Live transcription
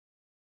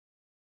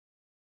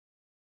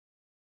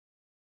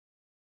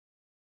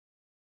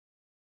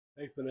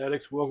Hey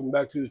fanatics, welcome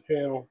back to the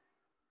channel.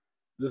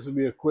 This will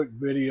be a quick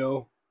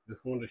video. Just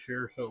wanted to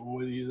share something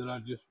with you that I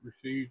just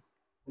received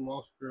from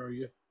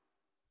Australia.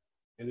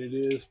 And it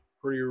is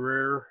pretty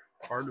rare,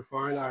 hard to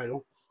find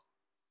item.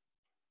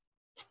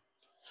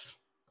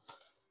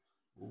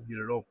 Let me get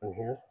it open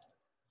here.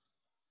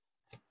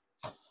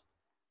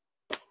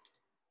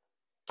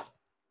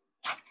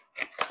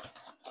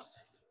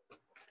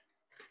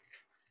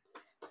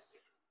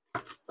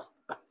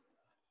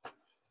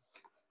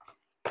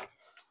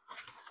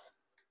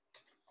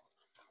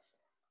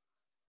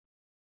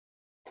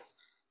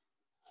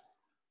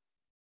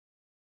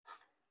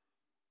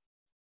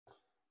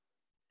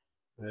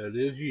 And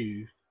it is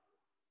used.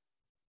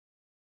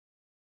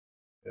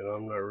 And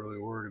I'm not really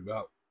worried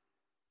about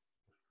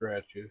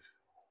scratches.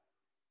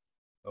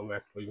 I'm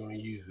actually going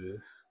to use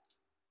this.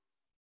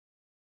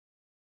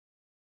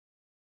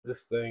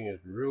 This thing is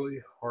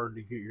really hard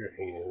to get your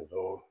hands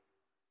on.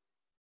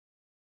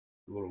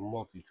 A little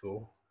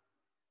multi-tool.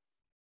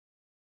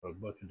 A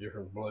bunch of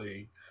different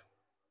blades.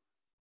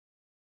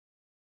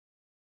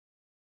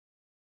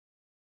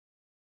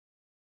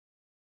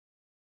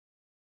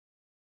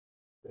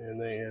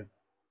 And they have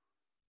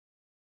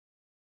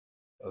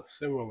a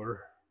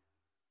similar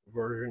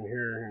version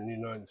here in the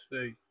United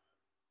States,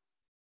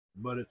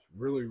 but it's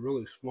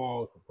really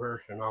small in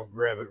comparison. I'll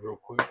grab it real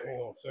quick. Hang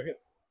on a second.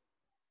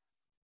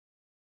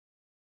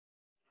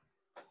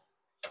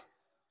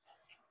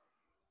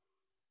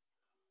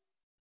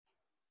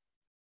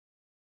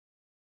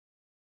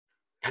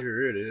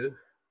 Here it is,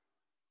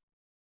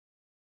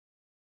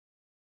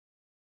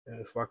 and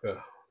it's like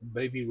a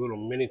baby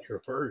little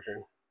miniature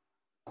version,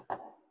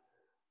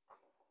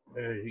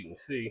 as you can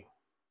see.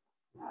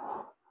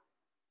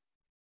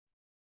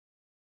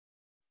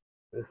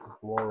 This is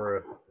more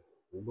a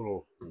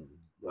little, I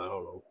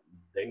don't know,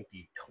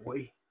 dainty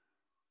toy,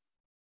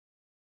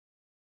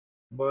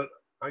 but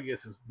I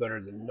guess it's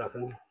better than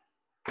nothing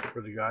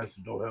for the guys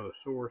that don't have a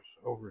source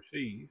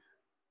overseas.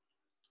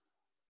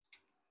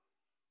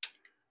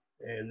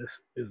 And this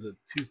is a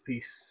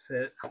two-piece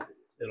set.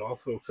 It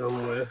also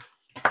comes with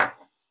a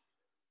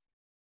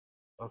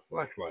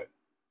flashlight.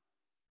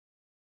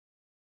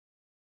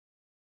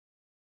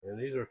 And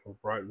these are some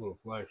bright little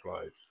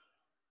flashlights.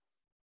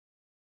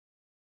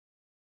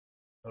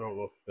 I don't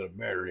know if it's got a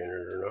battery in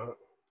it or not.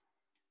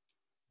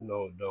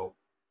 No, it don't.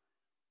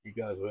 You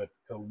guys will have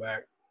to come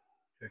back,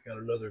 check out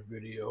another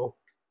video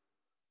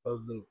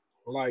of the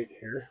light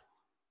here.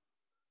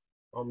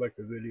 I'll make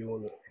a video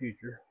in the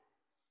future.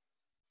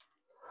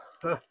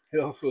 He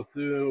also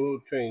threw in a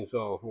little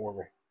chainsaw for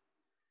me.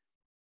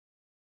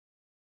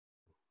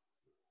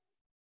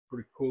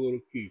 Pretty cool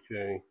little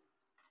keychain.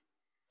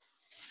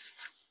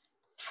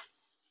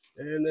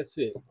 And that's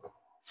it.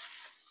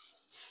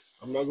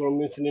 I'm not going to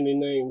mention any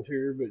names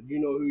here, but you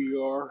know who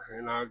you are,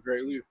 and I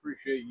greatly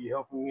appreciate you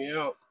helping me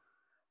out.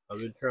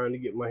 I've been trying to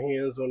get my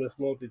hands on this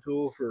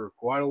multi-tool for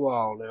quite a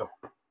while now.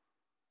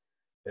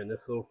 And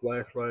this little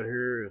flashlight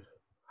here is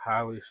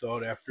highly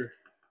sought after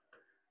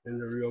in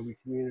the Ryobi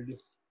community.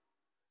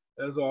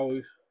 As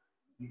always,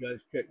 you guys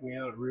check me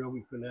out at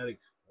Ryobi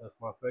Fanatics. That's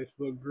my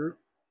Facebook group.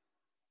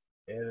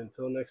 And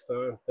until next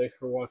time, thanks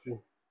for watching.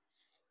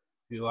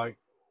 If you like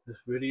this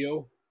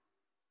video,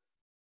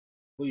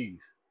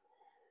 please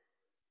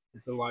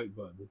hit the like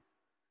button.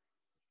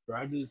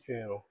 Subscribe to the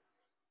channel.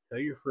 Tell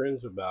your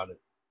friends about it.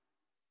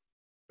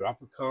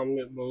 Drop a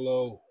comment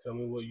below. Tell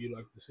me what you'd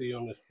like to see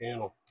on this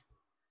channel.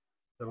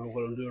 Tell me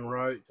what I'm doing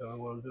right. Tell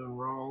me what I'm doing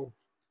wrong.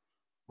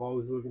 I'm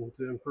always looking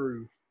to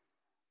improve.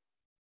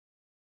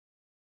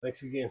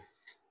 Thanks again.